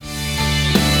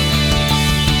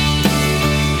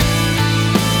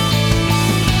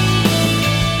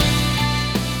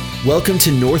Welcome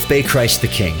to North Bay Christ the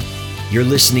King. You're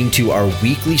listening to our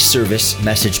weekly service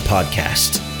message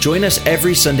podcast. Join us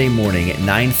every Sunday morning at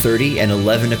 9:30 and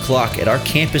 11 o'clock at our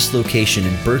campus location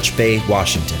in Birch Bay,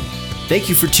 Washington. Thank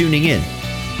you for tuning in.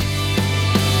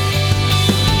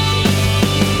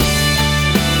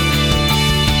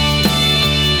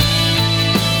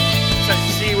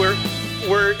 See,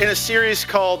 we're in a series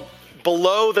called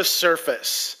Below the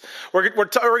Surface. We're going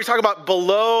to talk about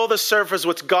below the surface,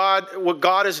 what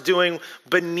God is doing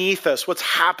beneath us, what's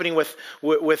happening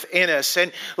within us.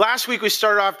 And last week we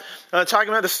started off talking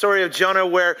about the story of Jonah,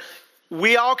 where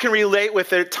we all can relate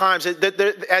with it at times. That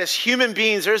as human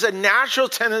beings, there's a natural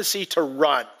tendency to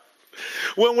run.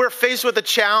 When we're faced with a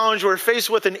challenge, we're faced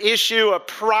with an issue, a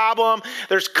problem,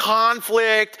 there's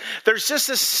conflict, there's just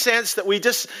a sense that we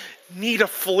just need to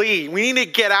flee. We need to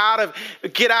get out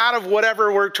of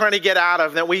whatever we're trying to get out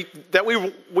of, that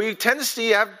we tendency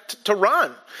have to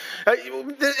run.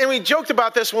 And we joked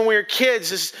about this when we were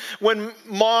kids, is when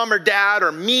mom or dad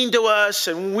are mean to us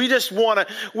and we just want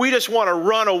to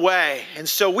run away. And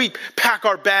so we pack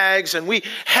our bags and we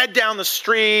head down the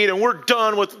street and we're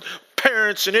done with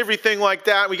parents and everything like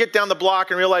that. We get down the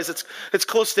block and realize it's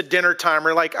close to dinner time.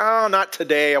 We're like, oh, not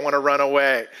today. I want to run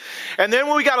away. And then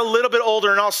when we got a little bit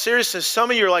older, in all seriousness, some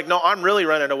of you are like, no, I'm really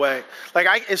running away.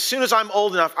 As soon as I'm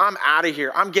old enough, I'm out of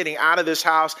here. I'm getting out of this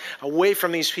house, away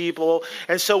from these people.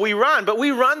 And so we run, but we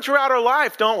run throughout our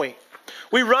life, don't we?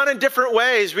 We run in different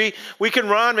ways. We can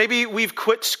run. Maybe we've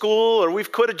quit school, or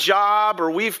we've quit a job, or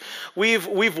we've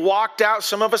walked out.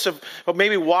 Some of us have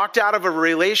maybe walked out of a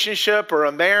relationship or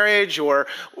a marriage or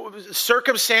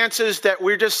circumstances that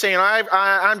we're just saying,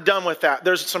 I'm done with that.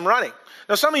 There's some running.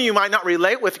 Now, some of you might not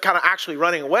relate with kind of actually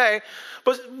running away,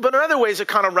 but in other ways of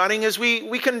kind of running is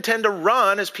we can tend to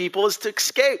run as people is to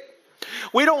escape.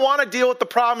 We don't want to deal with the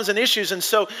problems and issues, and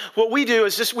so what we do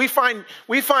is just we find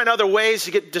other ways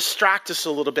to distract us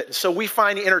a little bit. And so we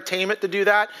find entertainment to do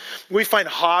that. We find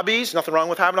hobbies. Nothing wrong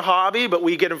with having a hobby, but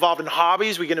we get involved in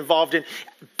hobbies. We get involved in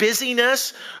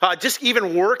busyness, just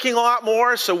even working a lot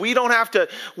more. So we don't have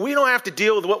to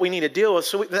deal with what we need to deal with.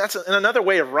 So that's another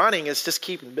way of running, is just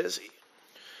keeping busy.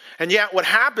 And yet what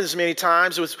happens many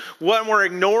times is when we're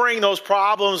ignoring those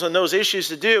problems and those issues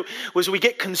to do, was we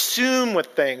get consumed with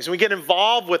things and we get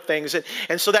involved with things.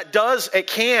 And so it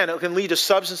can lead to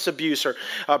substance abuse or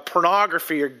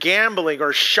pornography or gambling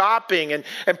or shopping.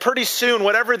 And pretty soon,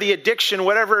 whatever the addiction,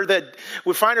 whatever that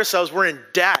we find ourselves, we're in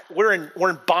debt. We're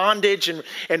in bondage and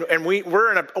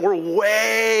we're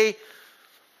way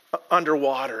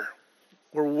underwater.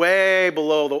 We're way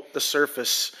below the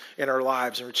surface in our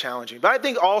lives, and we're challenging. But I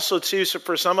think also, too, so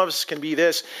for some of us can be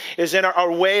this, is in our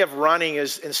way of running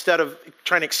is, instead of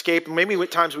trying to escape, maybe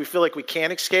at times we feel like we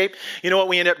can't escape, you know what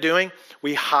we end up doing?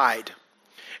 We hide.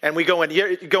 And we go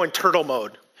in turtle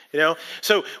mode, you know?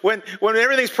 So when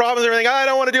everything's problems, I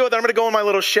don't want to deal with it, I'm going to go in my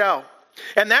little shell.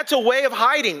 And that's a way of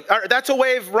hiding. That's a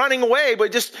way of running away,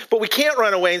 but we can't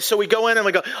run away. And so we go in and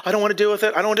we go, I don't want to deal with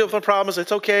it. I don't want to deal with the problems.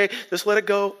 It's okay. Just let it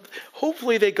go.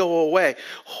 Hopefully they go away.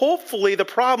 Hopefully the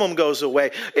problem goes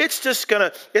away. It's just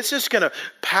gonna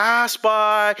pass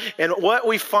by. And what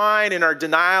we find in our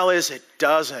denial is it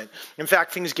doesn't. In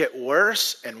fact, things get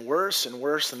worse and worse and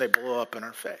worse, and they blow up in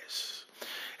our face.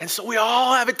 And so we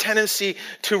all have a tendency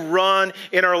to run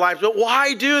in our lives. But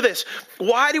why do this?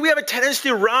 Why do we have a tendency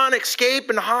to run,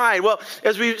 escape, and hide? Well,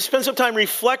 as we spend some time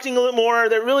reflecting a little more,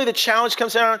 that really the challenge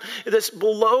comes down to this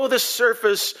below the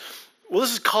surface. Well,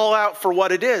 this is call out for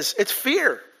what it is. It's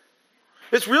fear.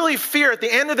 It's really fear. At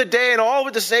the end of the day, and all of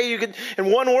it to say,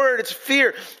 in one word, it's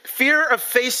fear. Fear of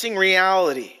facing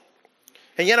reality.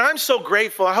 And yet I'm so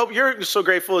grateful, I hope you're so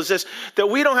grateful, is this,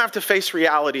 that we don't have to face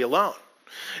reality alone.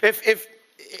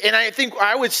 And I think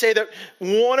I would say that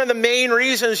one of the main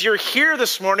reasons you're here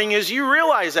this morning is you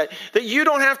realize that you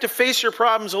don't have to face your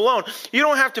problems alone. You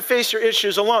don't have to face your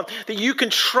issues alone. That you can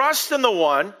trust in the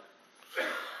one,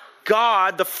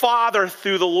 God, the Father,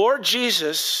 through the Lord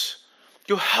Jesus,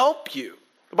 to help you.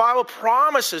 The Bible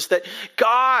promises that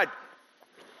God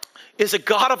is a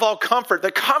God of all comfort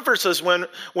that comforts us when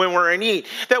we're in need.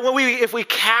 That if we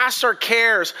cast our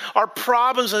cares, our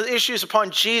problems and issues upon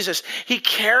Jesus, He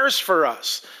cares for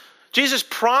us. Jesus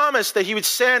promised that He would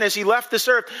send, as He left this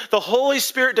earth, the Holy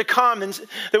Spirit to come and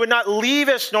that would not leave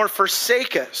us nor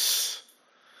forsake us.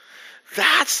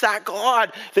 That's that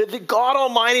God, the God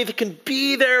Almighty that can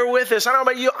be there with us. I don't know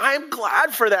about you, I'm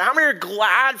glad for that. How many are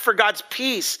glad for God's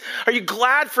peace? Are you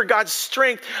glad for God's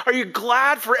strength? Are you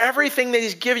glad for everything that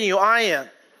He's given you? I am.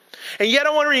 And yet I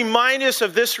want to remind us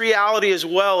of this reality as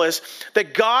well, is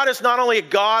that God is not only a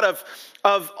God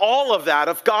of all of that,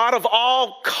 of God of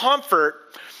all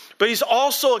comfort, but He's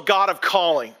also a God of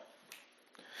calling.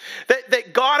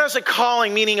 That God has a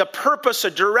calling, meaning a purpose,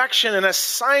 a direction, an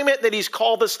assignment that he's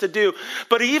called us to do.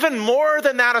 But even more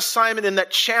than that assignment and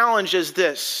that challenge is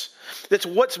this. That's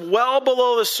what's well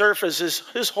below the surface is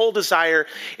his whole desire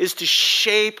is to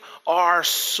shape our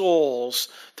souls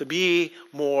to be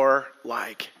more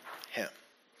like him.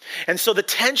 And so the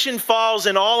tension falls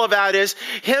in all of that is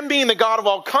him being the God of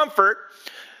all comfort.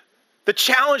 The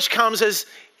challenge comes as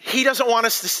he doesn't want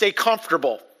us to stay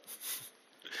comfortable.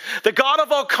 The God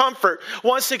of all comfort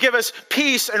wants to give us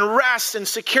peace and rest and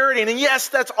security. And yes,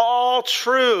 that's all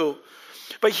true.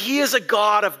 But he is a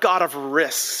God of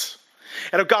risks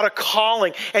and a God of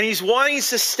calling. And he's wanting us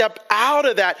to step out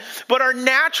of that. But our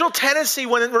natural tendency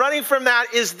when running from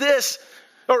that is this,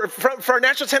 or for our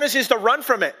natural tendency is to run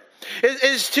from it.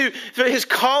 Is to his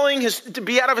calling, to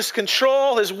be out of his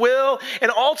control, his will.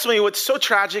 And ultimately what's so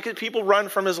tragic is people run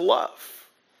from his love.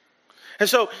 And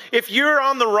so if you're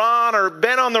on the run or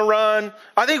been on the run,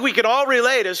 I think we can all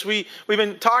relate as we've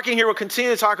been talking here. We'll continue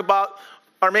to talk about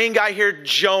our main guy here,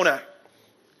 Jonah.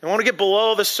 I want to get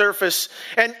below the surface.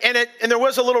 And there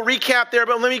was a little recap there,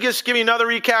 but let me just give you another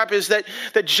recap is that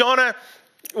Jonah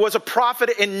was a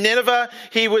prophet in Nineveh.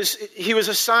 He was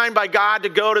assigned by God to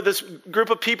go to this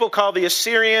group of people called the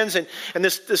Assyrians and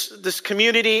this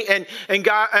community. And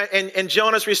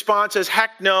Jonah's response is,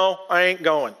 heck no, I ain't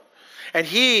going. And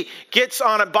he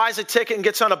buys a ticket and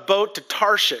gets on a boat to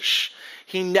Tarshish.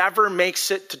 He never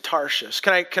makes it to Tarshish.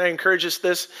 Can I encourage us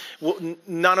this?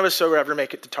 None of us will ever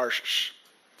make it to Tarshish.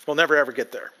 We'll never ever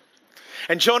get there.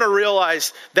 And Jonah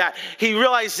realized that. He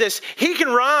realized this. He can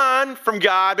run from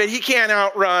God, but he can't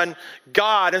outrun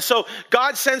God. And so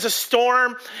God sends a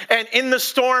storm, and in the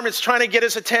storm, it's trying to get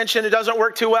his attention. It doesn't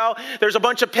work too well. There's a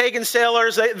bunch of pagan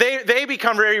sailors. They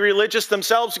become very religious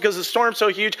themselves because the storm's so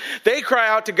huge. They cry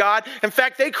out to God. In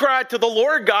fact, they cry out to the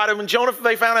Lord God. And when Jonah,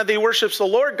 they found out he worships the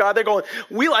Lord God, they're going,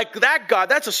 we like that God.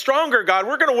 That's a stronger God.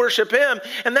 We're going to worship him.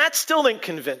 And that still didn't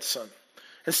convince them.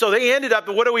 And so they ended up,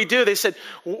 what do we do? They said,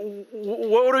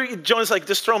 Jonah's like,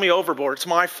 just throw me overboard. It's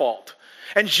my fault.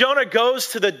 And Jonah goes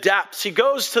to the depths. He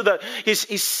goes to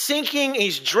he's sinking,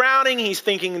 he's drowning, he's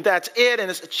thinking that's it.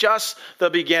 And it's just the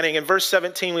beginning. In verse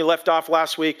 17, we left off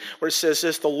last week where it says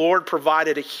this, the Lord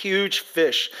provided a huge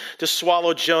fish to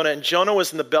swallow Jonah. And Jonah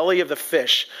was in the belly of the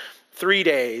fish 3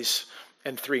 days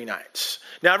and 3 nights.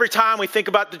 Now, every time we think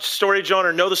about the story of Jonah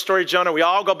or know the story of Jonah, we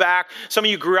all go back. Some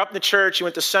of you grew up in the church. You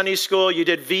went to Sunday school. You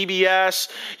did VBS.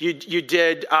 You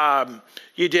did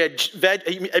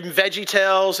Veggie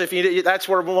Tales. That's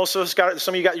where most of us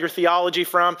some of you got your theology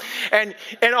from. And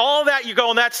all that you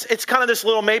go, and it's kind of this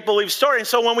little make-believe story. And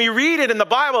so when we read it in the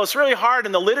Bible, it's really hard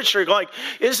in the literature. Going,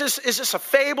 is this a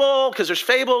fable? Because there's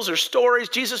fables, there's stories.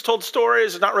 Jesus told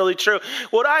stories. It's not really true.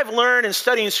 What I've learned in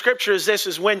studying Scripture is this: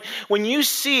 is when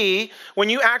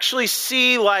you actually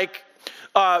see like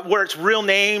where it's real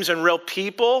names and real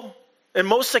people. In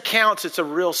most accounts, it's a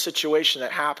real situation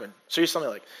that happened. So you're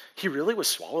something like, he really was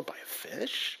swallowed by a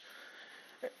fish?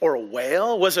 Or a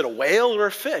whale? Was it a whale or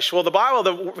a fish? Well, the Bible,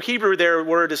 the Hebrew there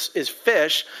word is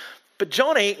fish, but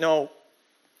Jonah ain't no,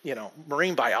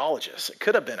 marine biologist. It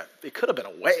could have been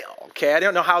a whale, okay? I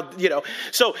don't know how,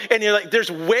 So, and you're like, there's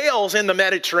whales in the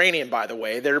Mediterranean, by the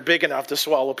way. They're big enough to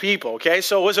swallow people, okay?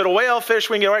 So was it a whale,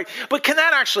 fish, we can get right. But can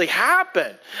that actually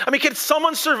happen? I mean, can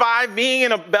someone survive being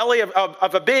in a belly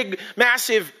of a big,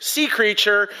 massive sea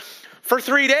creature for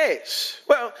 3 days?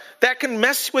 Well, that can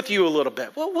mess with you a little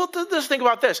bit. Well, let's think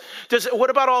about this. What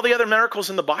about all the other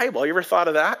miracles in the Bible? You ever thought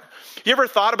of that? You ever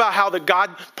thought about how God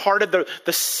parted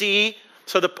the sea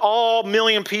so that all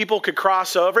million people could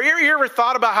cross over? You ever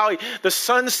thought about how the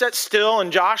sun set still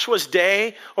in Joshua's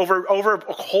day over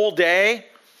a whole day?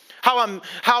 How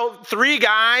 3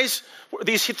 guys,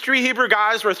 these 3 Hebrew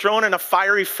guys were thrown in a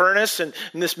fiery furnace and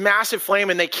this massive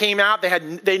flame, and they came out,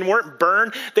 they weren't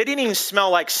burned. They didn't even smell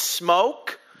like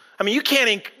smoke. I mean, you can't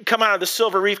even come out of the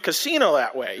Silver Reef Casino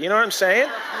that way. You know what I'm saying?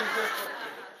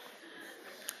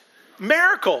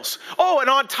 Miracles. Oh, and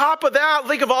on top of that,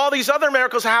 think of all these other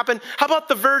miracles happen. How about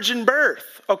the virgin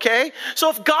birth? Okay?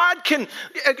 So if God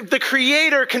the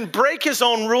Creator can break his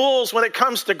own rules when it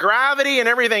comes to gravity and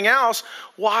everything else,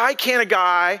 why can't a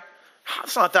guy,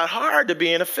 it's not that hard to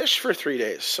be in a fish for 3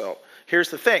 days. So here's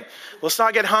the thing. Let's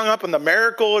not get hung up on the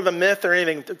miracle or the myth or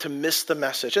anything to miss the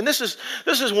message. And this is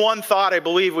one thought I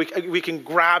believe we can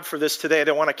grab for this today that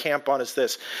I want to camp on is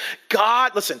this.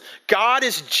 God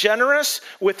is generous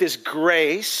with his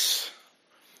grace,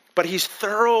 but he's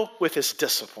thorough with his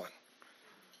discipline.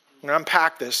 I'm going to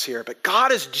unpack this here. But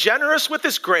God is generous with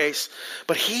his grace,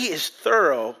 but he is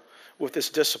thorough with this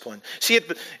discipline. See,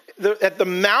 at the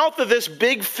mouth of this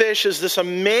big fish is this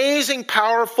amazing,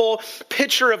 powerful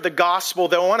picture of the gospel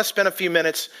that I want to spend a few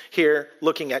minutes here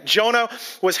looking at. Jonah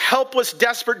was helpless,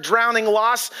 desperate, drowning,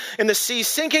 lost in the sea,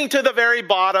 sinking to the very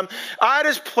bottom. At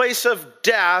his place of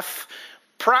death,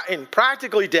 and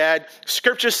practically dead,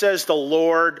 Scripture says the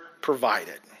Lord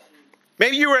provided.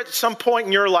 Maybe you were at some point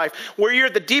in your life where you're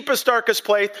at the deepest, darkest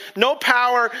place, no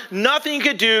power, nothing you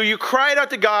could do. You cried out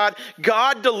to God,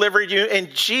 God delivered you, and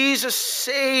Jesus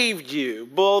saved you,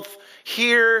 both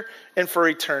here and for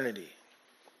eternity.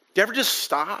 Do you ever just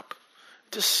stop?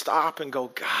 Just stop and go,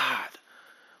 God,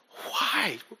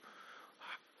 why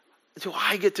do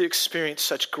I get to experience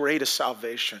such great a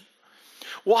salvation?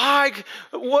 Why?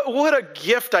 What a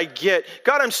gift I get.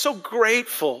 God, I'm so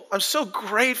grateful. I'm so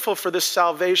grateful for this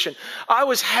salvation. I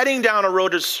was heading down a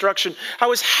road to destruction. I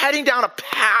was heading down a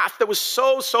path that was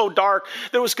so dark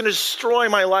that was going to destroy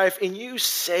my life, and you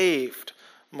saved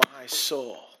my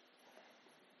soul.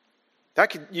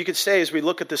 You could say, as we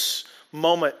look at this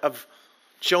moment of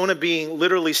Jonah being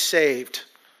literally saved,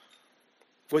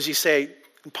 was he say,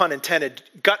 pun intended,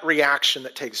 gut reaction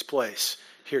that takes place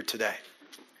here today.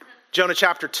 Jonah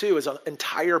chapter 2 is an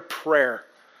entire prayer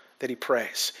that he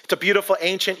prays. It's a beautiful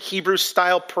ancient Hebrew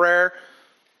style prayer.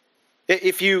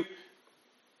 If you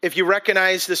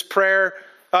recognize this prayer,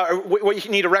 what you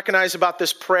need to recognize about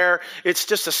this prayer, it's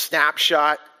just a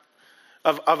snapshot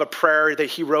of a prayer that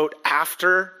he wrote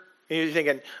after. And you're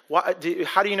thinking,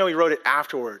 how do you know he wrote it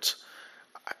afterwards?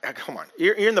 Come on,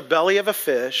 you're in the belly of a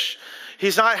fish.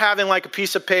 He's not having like a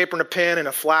piece of paper and a pen and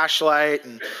a flashlight.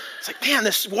 And it's like, man,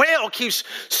 this whale keeps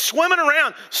swimming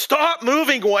around. Stop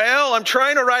moving, whale. I'm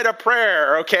trying to write a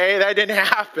prayer. Okay, that didn't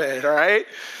happen, all right?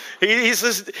 He's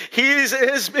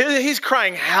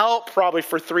crying help probably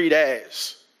for 3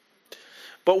 days.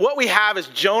 But what we have is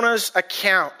Jonah's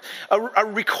account, a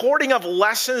recording of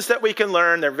lessons that we can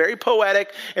learn. They're very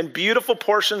poetic and beautiful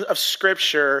portions of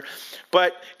Scripture,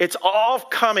 but it's all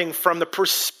coming from the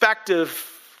perspective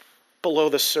below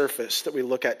the surface that we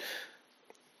look at.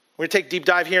 We're going to take a deep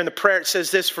dive here in the prayer. It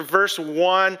says this for verse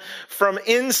 1, from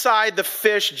inside the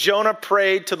fish, Jonah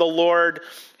prayed to the Lord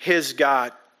his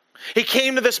God. He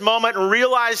came to this moment and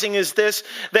realizing that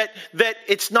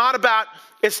it's not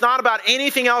about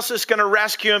anything else that's going to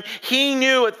rescue him. He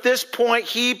knew at this point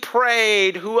he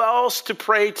prayed. Who else to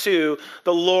pray to?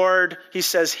 The Lord, he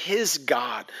says, his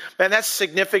God. Man, that's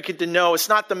significant to know. It's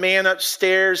not the man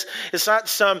upstairs. It's not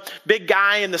some big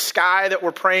guy in the sky that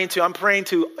we're praying to. I'm praying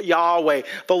to Yahweh,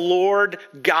 the Lord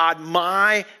God,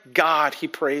 my God, he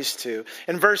prays to.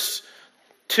 In verse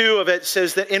 2 of it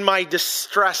says that in my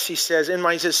distress, he says, in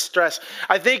my distress.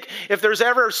 I think if there's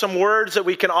ever some words that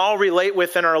we can all relate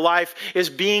with in our life is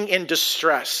being in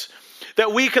distress.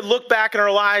 That we could look back in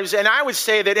our lives, and I would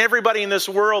say that everybody in this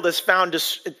world has found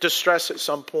distress at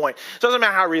some point. It doesn't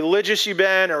matter how religious you've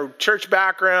been or church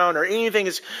background or anything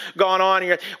that's gone on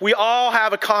here. We all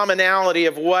have a commonality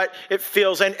of what it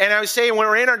feels. And I would say when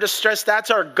we're in our distress,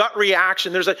 that's our gut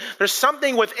reaction. There's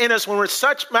something within us when we're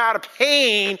such amount of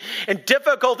pain and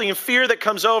difficulty and fear that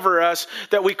comes over us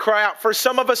that we cry out. For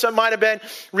some of us, it might have been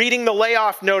reading the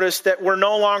layoff notice that we're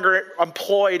no longer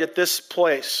employed at this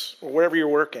place or wherever you're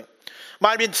working.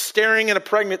 Might have been staring at a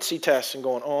pregnancy test and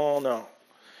going, oh no.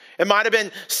 It might have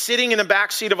been sitting in the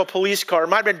backseat of a police car. It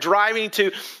might have been driving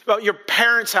to your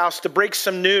parents' house to break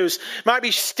some news. It might be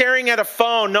staring at a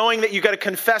phone knowing that you got to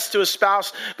confess to a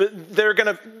spouse, but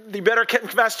you better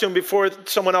confess to him before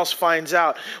someone else finds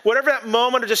out. Whatever that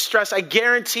moment of distress, I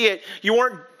guarantee it, you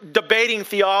weren't debating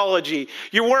theology.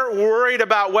 You weren't worried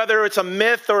about whether it's a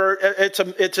myth or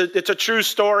it's a true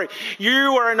story.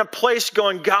 You are in a place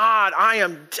going, God, I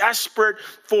am desperate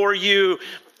for you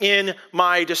in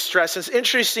my distress. It's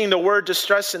interesting, the word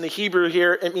distress in the Hebrew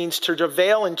here, it means to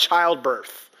travail in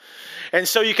childbirth. And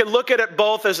so you can look at it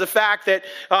both as the fact that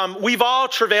we've all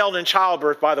travailed in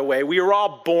childbirth, by the way. We were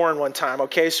all born one time,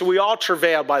 okay? So we all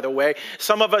travail, by the way.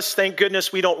 Some of us, thank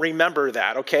goodness, we don't remember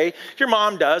that, okay? Your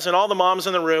mom does, and all the moms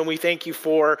in the room, we thank you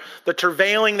for the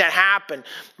travailing that happened,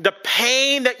 the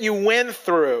pain that you went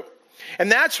through.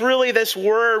 And that's really this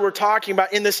word we're talking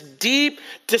about. In this deep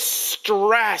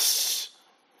distress,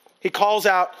 he calls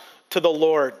out to the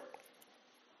Lord.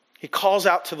 He calls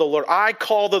out to the Lord. I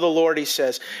call to the Lord, he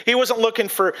says. He wasn't looking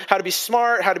for how to be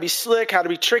smart, how to be slick, how to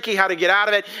be tricky, how to get out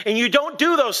of it. And you don't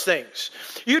do those things.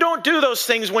 You don't do those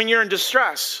things when you're in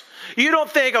distress. You don't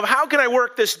think of how can I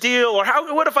work this deal, or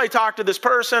what if I talk to this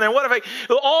person, and what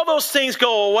if all those things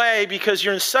go away because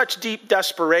you're in such deep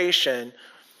desperation.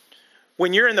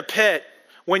 When you're in the pit,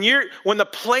 when the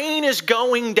plane is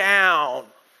going down,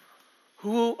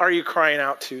 who are you crying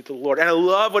out to? The Lord. And I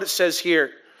love what it says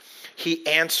here. he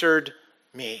answered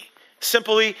me.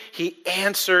 Simply, he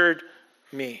answered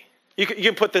me. You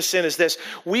can put this in as this: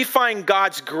 we find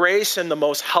God's grace in the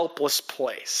most helpless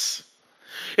place.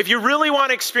 If you really want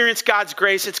to experience God's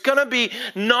grace, it's going to be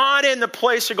not in the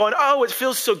place you're going, oh, it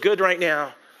feels so good right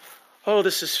now. Oh,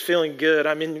 this is feeling good.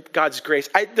 I'm in God's grace.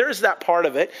 There's that part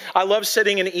of it. I love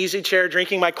sitting in an easy chair,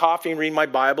 drinking my coffee and reading my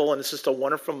Bible, and it's just a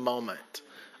wonderful moment.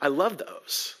 I love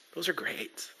those. Those are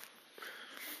great.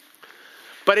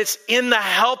 But it's in the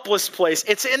helpless place.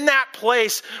 It's in that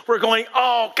place we're going,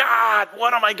 oh, God,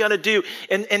 what am I going to do?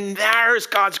 And there's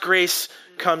God's grace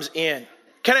comes in.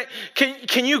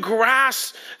 Can you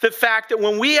grasp the fact that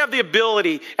when we have the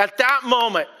ability at that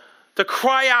moment to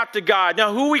cry out to God?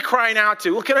 Now, who are we crying out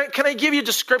to? Well, can I give you a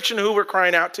description of who we're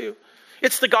crying out to?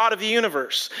 It's the God of the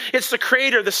universe. It's the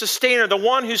creator, the sustainer, the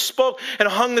one who spoke and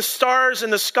hung the stars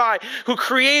in the sky, who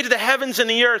created the heavens and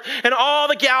the earth and all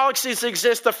the galaxies that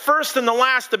exist, the first and the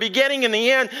last, the beginning and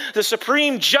the end, the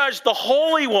supreme judge, the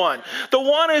holy one, the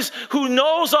one who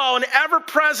knows all and ever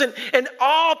present and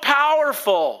all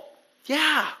powerful.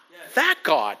 Yeah, that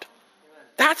God.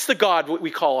 That's the God we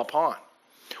call upon.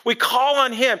 We call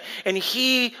on him and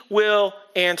he will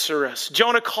answer us.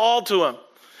 Jonah called to him.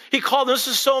 He called. This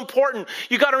is so important.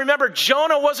 You got to remember,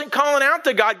 Jonah wasn't calling out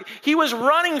to God. He was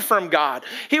running from God.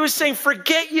 He was saying,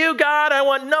 forget you, God. I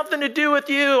want nothing to do with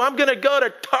you. I'm going to go to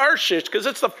Tarshish because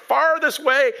it's the farthest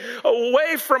way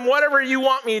away from whatever you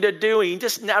want me to do. He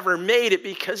just never made it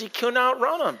because he couldn't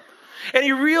outrun him. And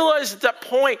he realized at that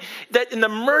point that in the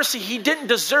mercy, he didn't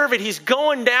deserve it. He's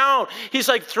going down. He's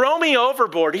like, throw me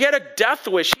overboard. He had a death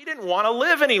wish. He didn't want to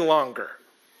live any longer.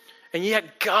 And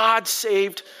yet God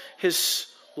saved his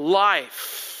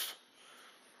life.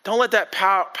 Don't let that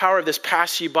power of this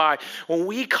pass you by. When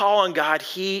we call on God,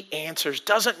 he answers.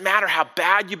 Doesn't matter how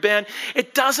bad you've been.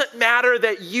 It doesn't matter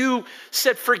that you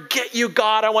said, forget you,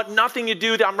 God. I want nothing to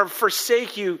do with it. I'm going to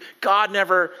forsake you. God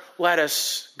never let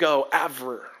us go,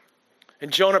 ever.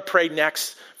 And Jonah prayed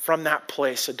next from that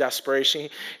place of desperation.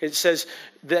 It says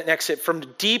that next, from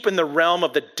deep in the realm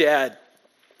of the dead,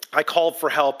 I called for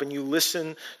help and you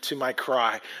listened to my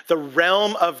cry. The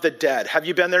realm of the dead. Have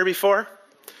you been there before?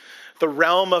 The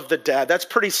realm of the dead. That's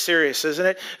pretty serious, isn't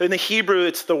it? In the Hebrew,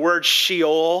 it's the word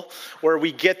Sheol, where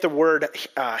we get the word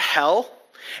hell.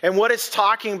 And what it's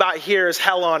talking about here is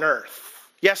hell on earth.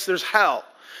 Yes, there's hell.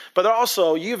 But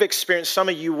also, you've experienced, some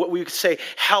of you, what we could say,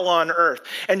 hell on earth.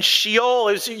 And Sheol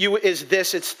is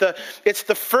this. It's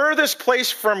the furthest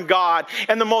place from God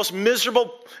and the most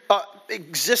miserable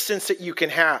existence that you can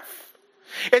have.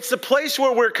 It's the place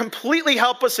where we're completely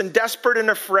helpless and desperate and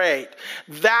afraid.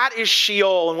 That is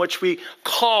Sheol, in which we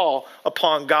call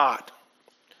upon God.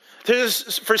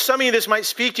 For some of you, this might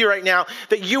speak to you right now,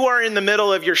 that you are in the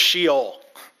middle of your Sheol.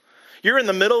 You're in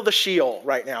the middle of the Sheol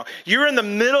right now. You're in the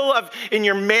middle in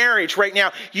your marriage right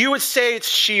now. You would say it's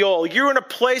Sheol. You're in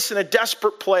a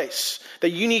desperate place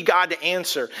that you need God to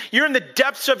answer. You're in the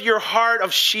depths of your heart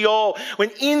of Sheol,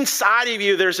 when inside of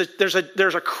you there's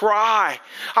a cry.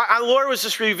 Lord was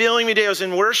just revealing me today. I was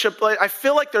in worship. I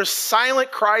feel like there's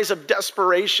silent cries of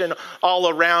desperation all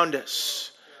around us.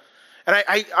 And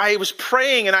I was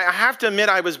praying, and I have to admit,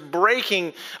 I was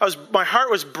breaking. My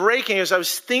heart was breaking as I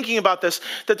was thinking about this,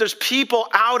 that there's people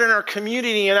out in our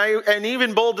community, and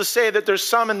even bold to say that there's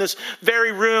some in this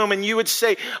very room, and you would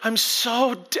say, I'm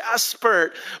so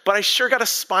desperate, but I sure got a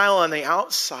smile on the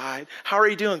outside. How are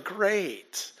you doing?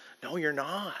 Great. No, you're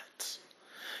not.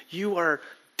 You are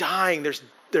dying.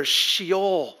 There's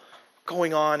Sheol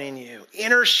going on in you.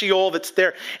 Inner Sheol that's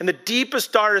there in the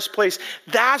deepest, darkest place.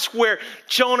 That's where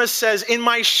Jonah says, in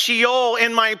my Sheol,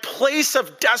 in my place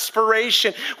of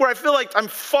desperation, where I feel like I'm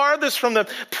farthest from the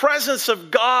presence of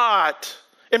God,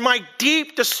 in my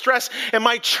deep distress and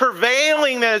my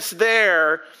travailing that's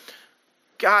there,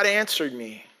 God answered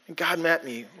me and God met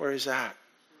me where he's at.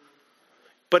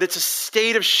 But it's a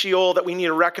state of Sheol that we need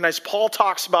to recognize. Paul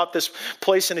talks about this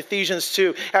place in Ephesians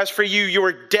 2. As for you, you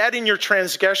were dead in your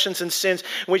transgressions and sins,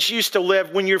 in which you used to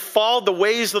live. When you followed the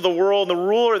ways of the world, the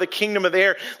ruler of the kingdom of the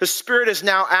air, the Spirit is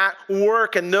now at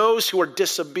work in those who are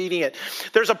disobedient.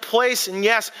 There's a place, and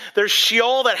yes, there's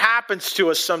Sheol that happens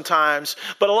to us sometimes,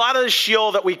 but a lot of the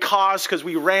Sheol that we cause because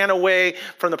we ran away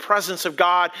from the presence of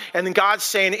God. And then God's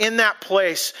saying, in that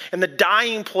place, in the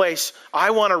dying place,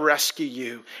 I want to rescue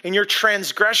you. In your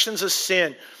transgressions of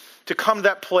sin, to come to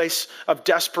that place of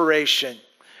desperation.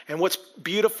 And what's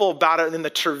beautiful about it in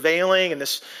the travailing and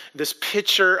this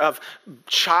picture of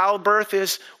childbirth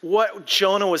is what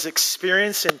Jonah was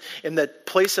experiencing in the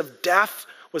place of death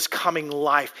was coming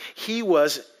life. He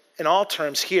was, in all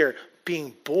terms here,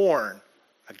 being born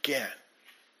again.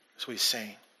 That's what he's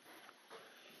saying.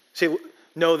 See,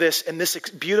 know this, and this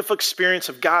beautiful experience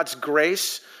of God's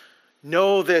grace,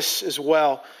 know this as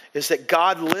well, is that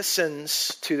God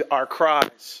listens to our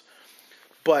cries,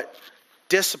 but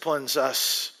disciplines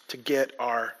us to get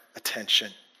our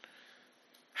attention.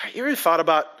 You ever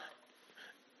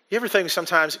think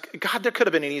sometimes, God, there could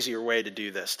have been an easier way to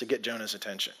do this, to get Jonah's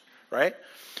attention, right?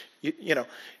 You know,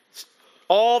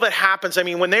 all that happens, I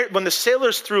mean, when the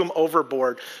sailors threw him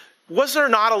overboard, was there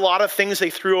not a lot of things they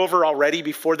threw over already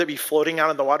before they'd be floating out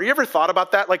in the water? You ever thought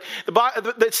about that? Like,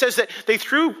 it says that they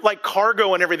threw like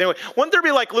cargo and everything. Wouldn't there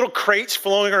be like little crates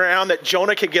floating around that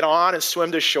Jonah could get on and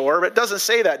swim to shore? But it doesn't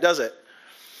say that, does it?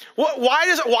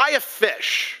 Why a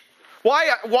fish?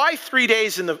 Why 3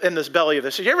 days in this belly of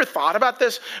this? Have you ever thought about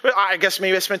this? I guess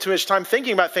maybe I spent too much time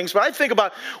thinking about things, but I think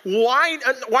about why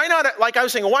not, like I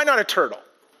was thinking, why not a turtle?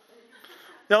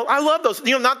 No, I love those,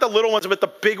 not the little ones, but the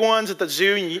big ones at the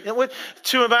zoo.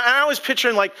 I was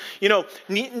picturing like,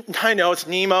 I know it's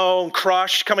Nemo and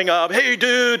Crush coming up. Hey,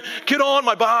 dude, get on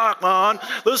my back, man.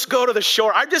 Let's go to the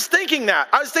shore. I'm just thinking that.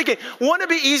 I was thinking, wouldn't it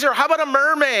be easier? How about a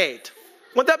mermaid?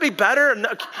 Wouldn't that be better?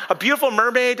 A beautiful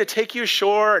mermaid to take you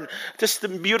ashore, and just the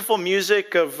beautiful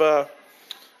music of, I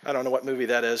don't know what movie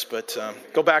that is, but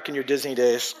go back in your Disney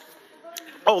days.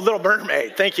 Oh, Little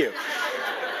Mermaid. Thank you.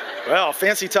 Well,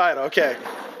 fancy title. Okay.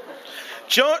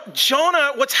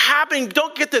 Jonah, what's happening?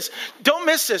 Don't get this. Don't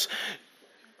miss this.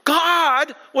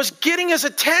 God was getting his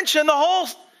attention the whole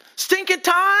stinking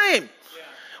time. Yeah.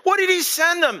 What did he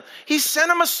send them? He sent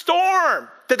them a storm.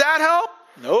 Did that help?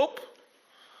 Nope.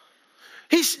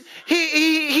 He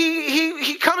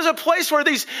comes to a place where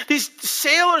these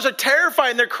sailors are terrified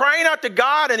and they're crying out to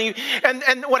God,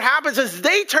 and what happens is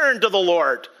they turn to the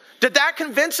Lord. Did that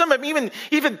convince them of even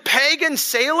pagan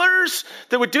sailors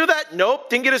that would do that? Nope,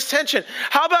 didn't get his attention.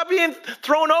 How about being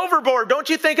thrown overboard? Don't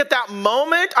you think at that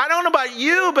moment, I don't know about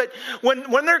you, but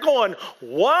when they're going,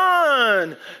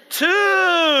 1,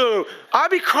 2, I'd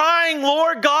be crying,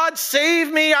 Lord God,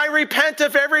 save me. I repent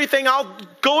of everything. I'll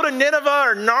go to Nineveh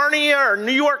or Narnia or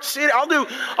New York City. I'll do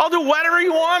whatever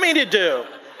you want me to do.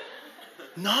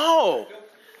 No.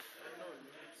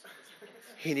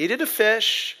 He needed a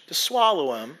fish to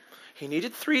swallow him. He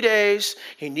needed 3 days.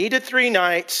 He needed 3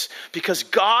 nights because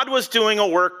God was doing a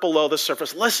work below the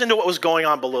surface. Listen to what was going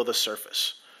on below the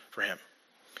surface for him.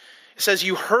 It says,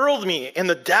 you hurled me in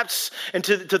the depths and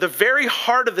to the very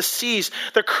heart of the seas.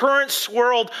 The currents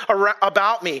swirled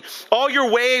about me. All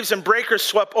your waves and breakers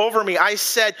swept over me. I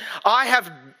said, I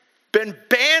have been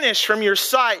banished from your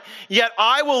sight, yet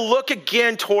I will look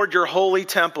again toward your holy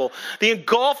temple. The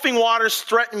engulfing waters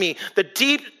threatened me. The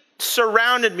deep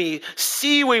surrounded me.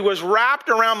 Seaweed was wrapped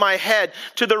around my head.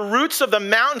 To the roots of the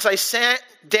mountains I sat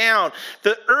down.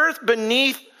 The earth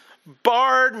beneath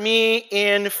barred me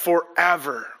in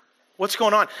forever. What's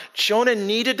going on? Jonah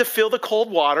needed to feel the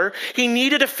cold water. He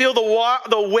needed to feel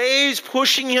the waves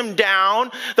pushing him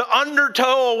down, the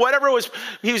undertow or whatever it was.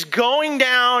 He was going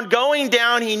down.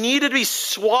 He needed to be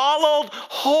swallowed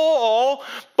whole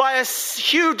by a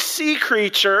huge sea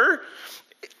creature,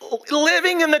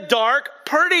 living in the dark,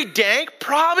 pretty dank,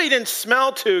 probably didn't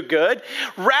smell too good,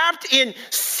 wrapped in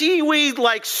seaweed,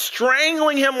 like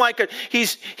strangling him like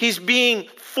he's being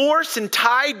forced and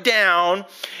tied down,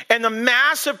 and the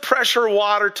massive pressure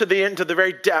water to the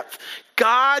very depth.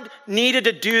 God needed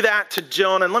to do that to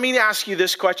Jonah. And let me ask you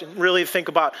this question, really think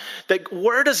about that.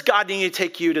 Where does God need to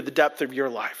take you to the depth of your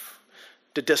life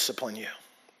to discipline you?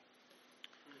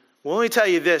 Well, let me tell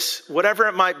you this, whatever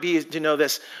it might be, you know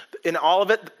this, in all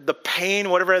of it, the pain,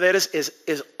 whatever that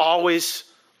is always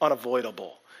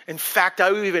unavoidable. In fact,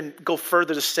 I would even go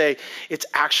further to say it's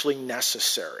actually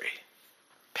necessary.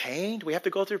 Pain? Do we have to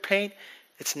go through pain?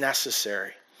 It's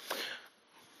necessary.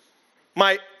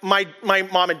 My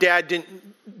mom and dad didn't.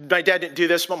 My dad didn't do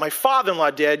this, but my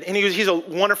father-in-law did, and he's a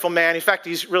wonderful man. In fact,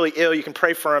 he's really ill. You can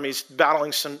pray for him. He's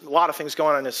battling a lot of things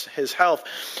going on in his health.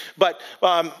 But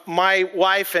my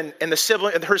wife and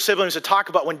her siblings would talk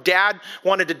about when Dad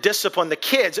wanted to discipline the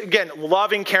kids. Again,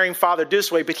 loving, caring father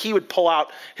this way, but he would pull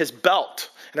out his belt.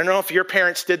 And I don't know if your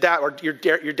parents did that or your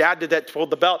dad did that, pulled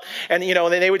the belt. And,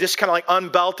 and then they would just kind of like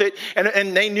unbelt it.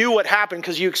 And they knew what happened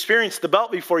because you experienced the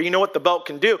belt before. You know what the belt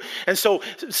can do. And so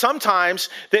sometimes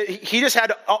he just had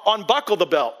to unbuckle the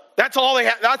belt. That's all they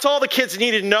had. That's all the kids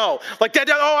needed to know. Like, Dad,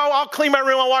 I'll clean my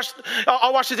room.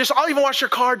 I'll wash the dishes. I'll even wash your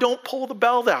car. Don't pull the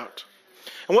belt out.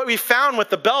 And what we found with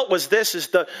the belt was this, is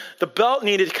the belt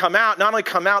needed to come out. Not only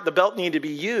come out, the belt needed to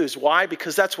be used. Why?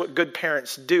 Because that's what good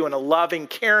parents do in a loving,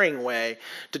 caring way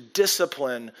to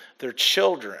discipline their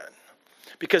children.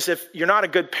 Because if you're not a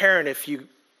good parent, if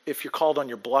you're called on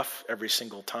your bluff every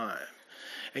single time.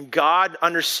 And God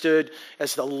understood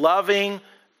as the loving,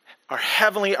 our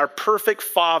heavenly, our perfect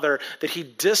Father, that he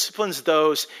disciplines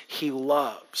those he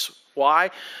loves. Why?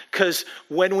 Because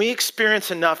when we experience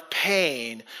enough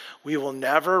pain, we will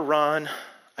never run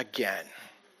again.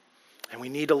 And we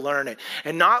need to learn it.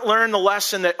 And not learn the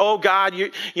lesson that, oh God,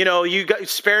 you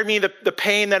spared me the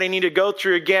pain that I need to go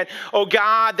through again. Oh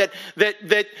God,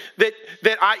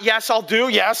 yes, I'll do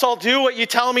what you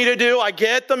tell me to do. I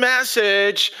get the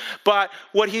message. But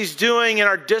what he's doing in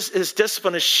his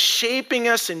discipline is shaping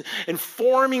us and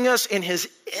forming us in his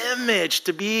image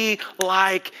to be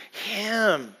like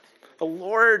him. The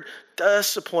Lord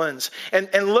disciplines. And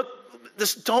look,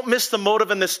 don't miss the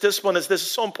motive in this discipline. This is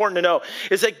so important to know,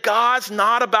 is that God's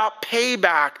not about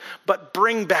payback, but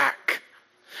bring back.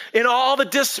 In all the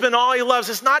discipline, all he loves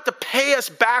is not to pay us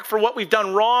back for what we've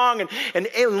done wrong and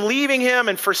leaving him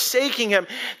and forsaking him.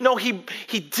 No, he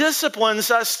disciplines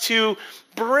us to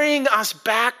bring us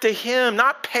back to him,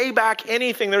 not pay back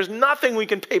anything. There's nothing we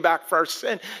can pay back for our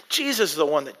sin. Jesus is the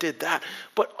one that did that,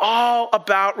 but all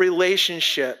about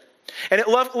relationship. And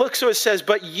look, so it says,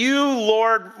 but you,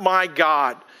 Lord, my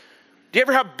God. Do you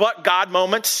ever have but God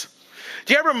moments?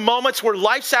 Do you ever have moments where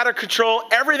life's out of control,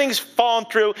 everything's fallen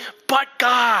through, but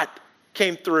God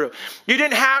came through? You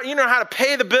didn't know how to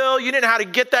pay the bill, you didn't know how to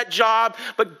get that job,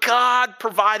 but God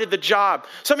provided the job.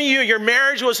 Some of you, your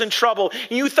marriage was in trouble,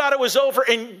 and you thought it was over,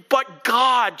 but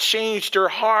God changed your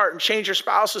heart and changed your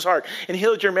spouse's heart and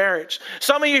healed your marriage.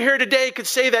 Some of you here today could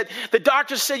say that the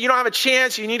doctor said you don't have a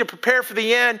chance, you need to prepare for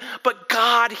the end, but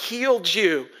God healed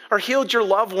you or healed your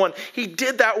loved one. He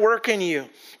did that work in you.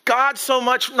 God so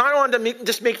much, not only to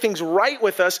just make things right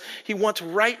with us, he wants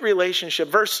right relationship.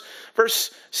 Verse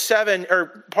 7,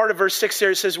 or part of verse 6 there,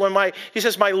 it says, he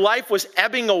says, my life was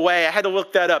ebbing away. I had to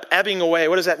look that up. Ebbing away.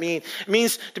 What does that mean? It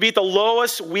means to be at the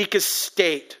lowest, weakest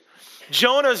state.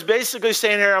 Jonah is basically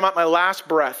saying here, I'm at my last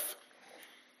breath.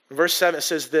 In verse 7, it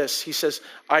says this. He says,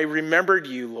 I remembered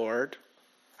you, Lord.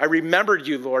 I remembered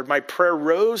you, Lord. My prayer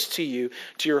rose to you,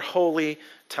 to your holy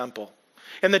temple.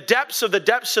 In the depths of the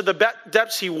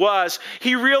depths he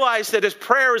realized that his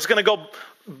prayer is going to go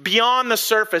beyond the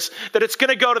surface, that it's going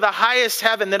to go to the highest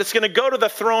heaven, that it's going to go to the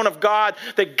throne of God,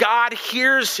 that God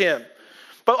hears him.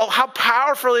 But how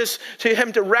powerful it is to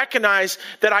him to recognize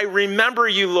that I remember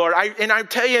you, Lord. And I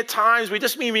tell you, at times we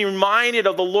just need to be reminded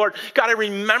of the Lord. God, I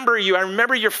remember you. I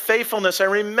remember your faithfulness. I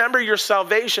remember your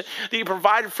salvation that you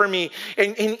provided for me.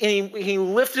 And he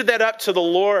lifted that up to the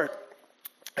Lord.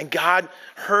 And God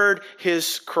heard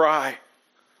his cry.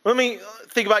 Let me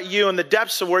think about you in the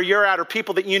depths of where you're at, or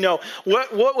people that you know.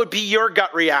 What would be your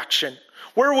gut reaction?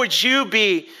 Where would you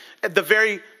be at the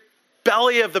very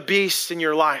belly of the beast in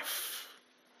your life?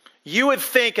 You would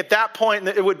think at that point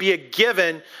that it would be a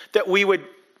given that we would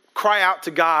cry out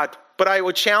to God. But I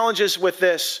would challenge us with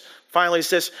this. Finally, is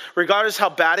this: regardless how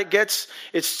bad it gets,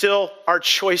 it's still our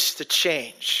choice to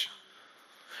change.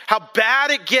 How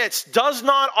bad it gets does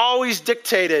not always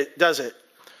dictate it, does it?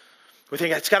 We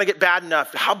think it's got to get bad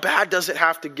enough. How bad does it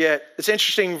have to get? It's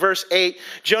interesting, verse 8,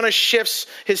 Jonah shifts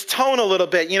his tone a little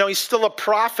bit. He's still a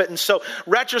prophet. And so,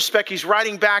 retrospect, he's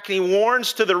writing back and he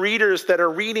warns to the readers that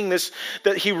are reading this,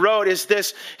 that he wrote, is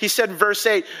this. He said in verse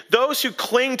 8, those who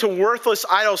cling to worthless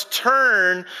idols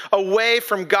turn away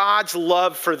from God's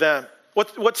love for them.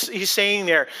 What's he saying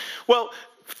there? Well,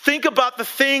 think about the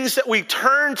things that we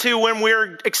turn to when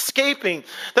we're escaping,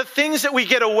 the things that we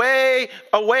get away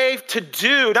to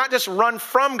do, not just run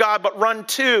from God, but run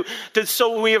to,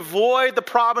 so we avoid the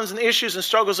problems and issues and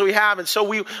struggles that we have. And so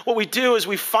what we do is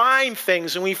we find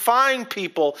things and we find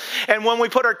people. And when we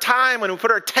put our time and we put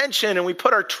our attention and we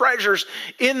put our treasures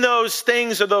in those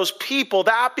things or those people,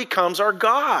 that becomes our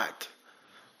God.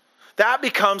 That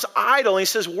becomes idol. And he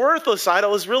says worthless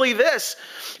idol is really this.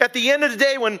 At the end of the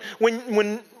day, when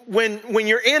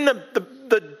you're in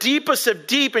the deepest of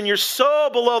deep and you're so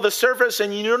below the surface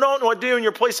and you don't know what to do in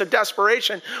your place of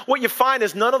desperation, what you find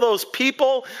is none of those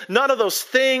people, none of those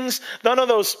things, none of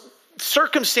those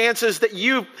circumstances that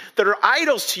are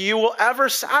idols to you will ever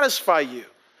satisfy you.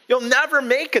 You'll never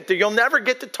make it there. You'll never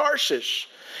get to Tarshish.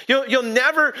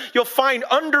 You'll find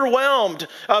underwhelmed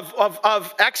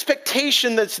of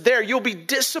expectation that's there. You'll be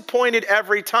disappointed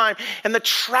every time. And the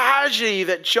tragedy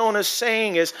that Jonah's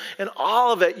saying is, in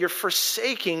all of it, you're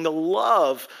forsaking the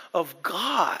love of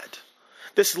God.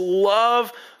 This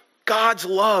love, God's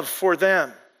love for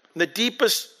them. The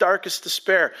deepest, darkest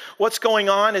despair. What's going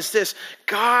on is this: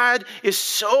 God is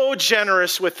so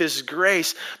generous with his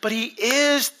grace, but he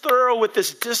is thorough with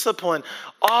this discipline,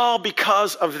 all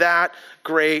because of that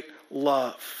great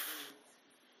love.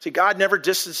 See, God never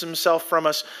distances himself from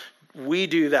us. We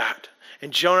do that.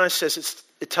 And Jonah says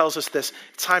it tells us this.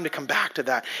 It's time to come back to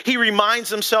that. He reminds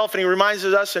himself and he reminds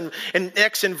us in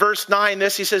next in verse 9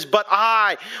 this. He says, but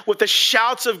I, with the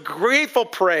shouts of grateful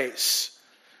praise,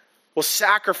 will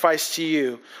sacrifice to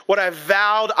you. What I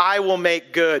vowed, I will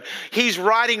make good. He's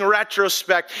writing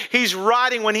retrospect. He's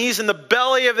writing when he's in the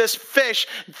belly of this fish,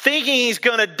 thinking he's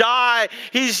going to die.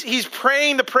 He's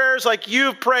praying the prayers like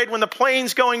you've prayed when the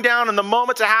plane's going down and the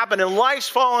moment to happen and life's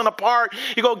falling apart.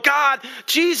 You go, God,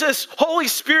 Jesus, Holy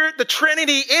Spirit, the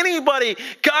Trinity, anybody,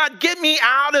 God, get me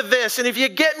out of this. And if you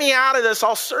get me out of this,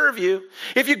 I'll serve you.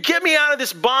 If you get me out of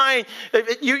this bind,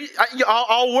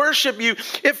 I'll worship you.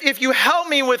 If you help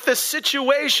me with this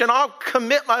situation, I'll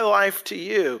commit my life to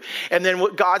you. And then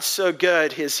what God's so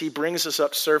good is he brings us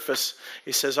up surface.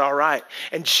 He says, all right.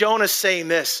 And Jonah's saying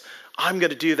this, I'm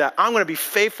going to do that. I'm going to be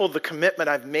faithful to the commitment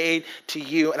I've made to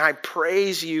you. And I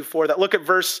praise you for that. Look at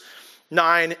verse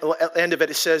 9, end of it.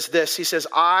 It says this. He says,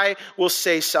 I will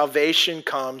say salvation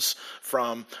comes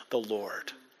from the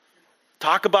Lord.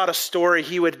 Talk about a story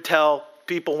he would tell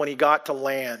people when he got to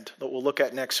land that we'll look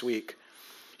at next week.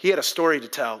 He had a story to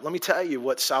tell. Let me tell you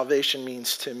what salvation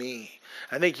means to me.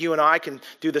 I think you and I can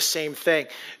do the same thing.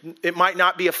 It might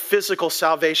not be a physical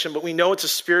salvation, but we know it's a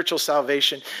spiritual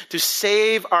salvation. To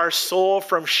save our soul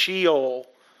from Sheol,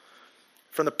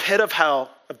 from the pit of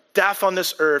hell, of death on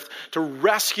this earth, to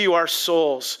rescue our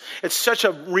souls. It's such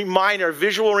a reminder, a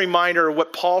visual reminder of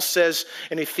what Paul says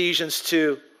in Ephesians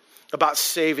 2 about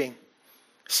saving.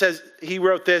 Says he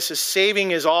wrote this, as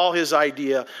saving is all his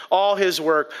idea, all his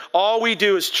work. All we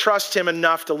do is trust him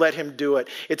enough to let him do it.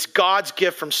 It's God's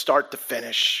gift from start to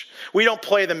finish. We don't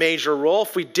play the major role.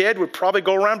 If we did, we'd probably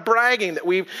go around bragging that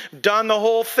we've done the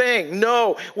whole thing.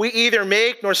 No, we either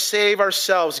make nor save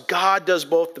ourselves. God does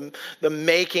both the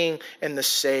making and the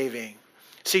saving.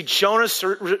 See, Jonah's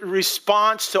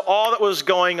response to all that was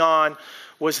going on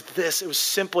was this. It was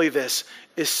simply this,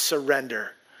 is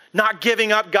surrender. Not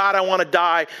giving up, God, I want to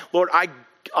die. Lord,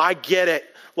 I get it.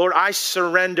 Lord, I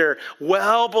surrender.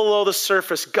 Well below the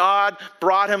surface, God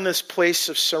brought him this place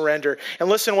of surrender. And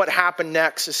listen what happened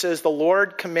next. It says, the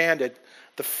Lord commanded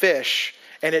the fish,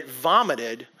 and it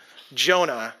vomited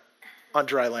Jonah on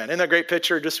dry land. Isn't that a great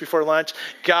picture just before lunch?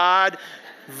 God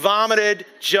vomited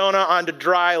Jonah onto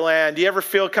dry land. Do you ever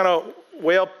feel kind of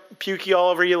whale pukey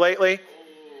all over you lately?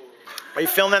 Are you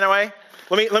feeling that way?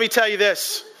 Let me tell you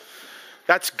this.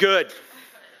 That's good.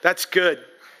 That's good.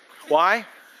 Why?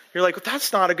 You're like, well,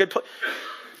 that's not a good place.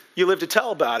 You live to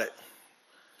tell about it.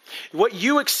 What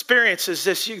you experience is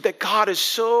this, that God is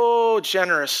so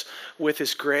generous with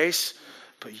his grace,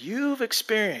 but you've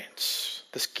experienced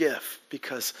this gift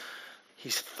because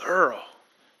he's thorough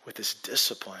with his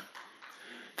discipline.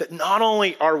 That not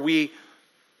only are we,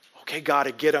 okay, God,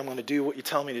 I get it, I'm going to do what you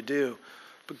tell me to do.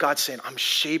 But God's saying, I'm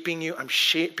shaping you, I'm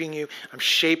shaping you, I'm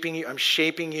shaping you, I'm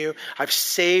shaping you. I've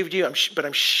saved you, but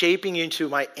I'm shaping you into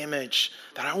my image.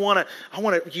 That I want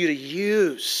you to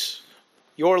use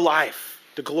your life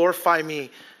to glorify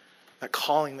me, that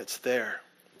calling that's there.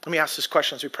 Let me ask this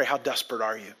question as we pray. How desperate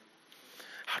are you?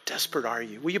 How desperate are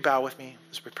you? Will you bow with me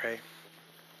as we pray?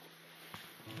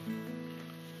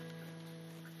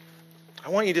 I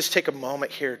want you to just take a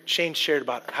moment here. Shane shared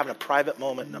about having a private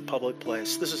moment in a public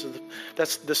place.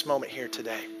 That's this moment here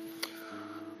today.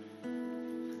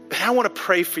 And I want to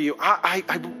pray for you. I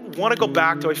want to go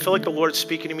back to, I feel like the Lord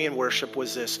speaking to me in worship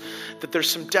was this, that there's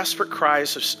some desperate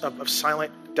cries of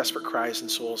silent, desperate cries in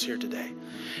souls here today.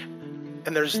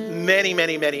 And there's many,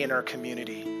 many, many in our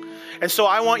community. And so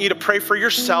I want you to pray for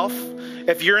yourself.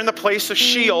 If you're in the place of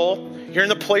Sheol, you're in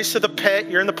the place of the pit,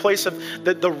 you're in the place of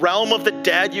the realm of the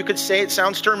dead, you could say, it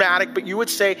sounds dramatic, but you would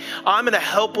say, I'm in a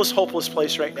helpless, hopeless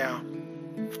place right now.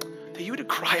 That you would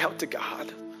cry out to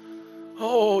God.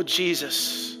 Oh,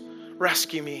 Jesus,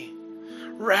 rescue me.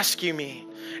 Rescue me.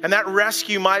 And that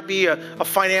rescue might be a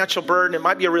financial burden. It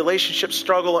might be a relationship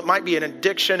struggle. It might be an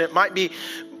addiction. It might be,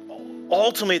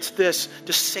 ultimately it's this,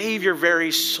 to save your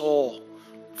very soul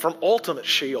from ultimate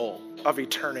Sheol of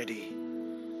eternity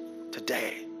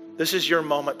today. This is your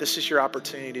moment. This is your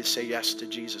opportunity to say yes to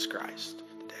Jesus Christ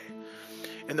today.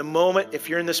 In the moment, if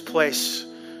you're in this place,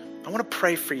 I want to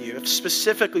pray for you. If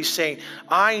specifically saying,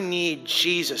 I need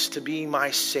Jesus to be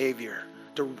my Savior,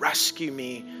 to rescue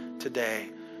me today.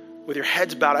 With your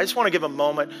heads bowed, I just want to give a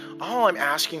moment. All I'm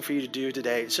asking for you to do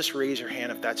today is just raise your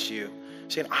hand if that's you.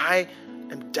 Saying, I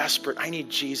am desperate. I need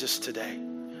Jesus today.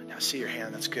 Now, I see your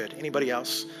hand. That's good. Anybody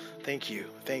else? Thank you.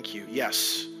 Thank you.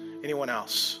 Yes. Anyone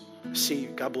else? See,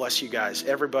 God bless you guys.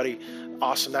 Everybody,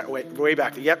 awesome. That way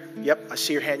back. Yep. I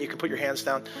see your hand. You can put your hands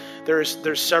down.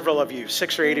 There's several of you,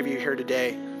 6 or 8 of you here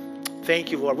today.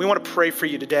 Thank you, Lord. We want to pray for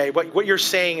you today. What you're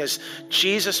saying is,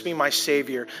 Jesus, be my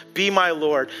Savior. Be my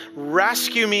Lord.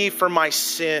 Rescue me from my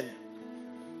sin.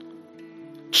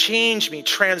 Change me,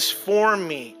 transform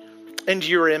me into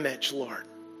your image, Lord.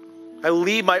 I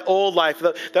leave my old life.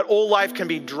 That old life can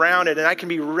be drowned and I can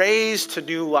be raised to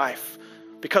new life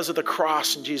because of the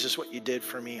cross and Jesus, what you did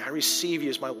for me. I receive you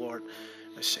as my Lord,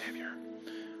 my Savior.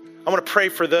 I want to pray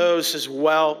for those as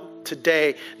well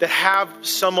today that have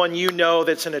someone you know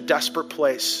that's in a desperate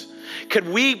place. Could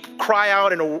we cry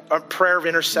out in a prayer of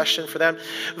intercession for them?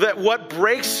 That what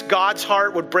breaks God's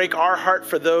heart would break our heart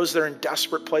for those that are in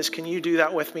desperate place. Can you do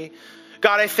that with me?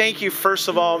 God, I thank you first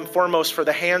of all and foremost for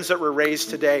the hands that were raised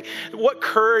today. What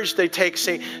courage they take,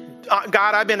 say,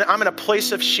 God, I'm in a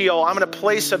place of Sheol. I'm in a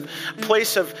place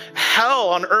of hell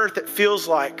on earth, it feels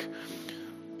like.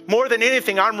 More than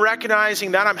anything, I'm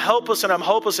recognizing that I'm helpless and I'm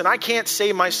hopeless and I can't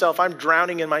save myself. I'm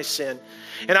drowning in my sin.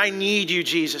 And I need you,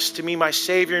 Jesus, to be my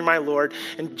Savior and my Lord.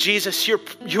 And Jesus,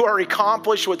 you are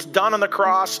accomplished what's done on the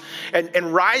cross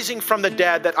and rising from the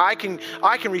dead, that I can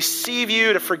receive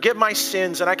you to forgive my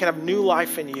sins and I can have new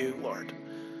life in you, Lord.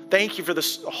 Thank you for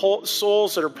the whole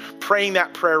souls that are praying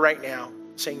that prayer right now,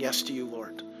 saying yes to you,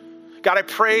 Lord. God, I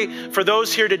pray for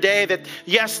those here today that,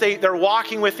 yes, they're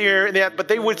walking with you, but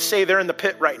they would say they're in the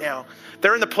pit right now.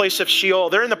 They're in the place of Sheol.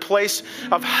 They're in the place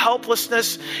of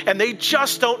helplessness, and they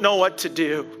just don't know what to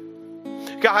do.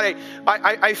 God,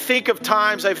 I think of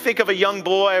times, I think of a young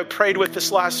boy I prayed with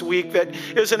this last week that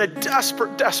is in a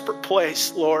desperate, desperate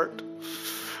place, Lord.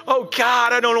 Oh,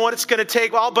 God, I don't know what it's going to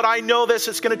take. Well, but I know this,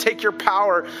 it's going to take your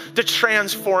power to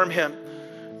transform him,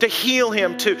 to heal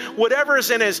him, to whatever is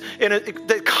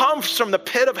that comes from the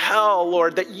pit of hell,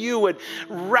 Lord, that you would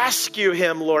rescue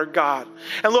him, Lord God.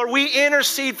 And Lord, we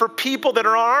intercede for people that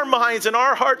are on our minds and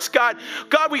our hearts, God.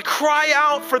 God, we cry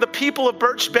out for the people of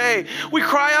Birch Bay. We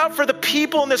cry out for the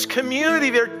people in this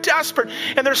community. They're desperate,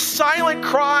 and there's silent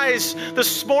cries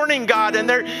this morning, God, and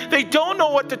they don't know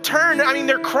what to turn. I mean,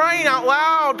 they're crying out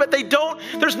loud, but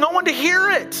there's no one to hear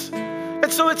it.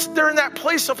 And so they're in that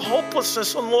place of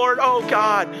hopelessness. And Lord, oh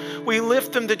God, we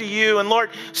lift them to you. And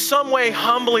Lord, some way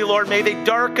humbly, Lord, may they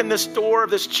darken this door of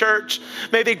this church.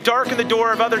 May they darken the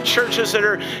door of other churches that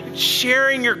are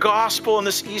sharing your gospel in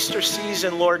this Easter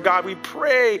season, Lord God. We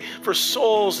pray for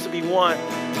souls to be won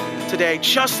today,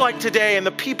 just like today. And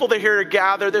the people that are here to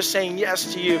gather, they're saying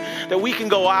yes to you, that we can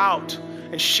go out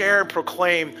and share and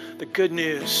proclaim the good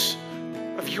news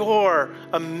of your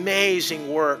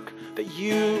amazing work, that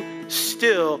you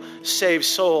still save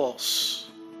souls.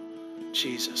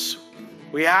 Jesus,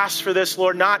 we ask for this,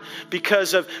 Lord, not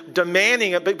because of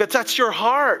demanding it, but that's your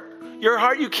heart. Your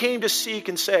heart you came to seek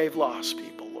and save lost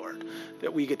people, Lord,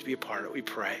 that we get to be a part of it. We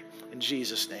pray in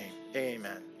Jesus' name.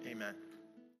 Amen. Amen.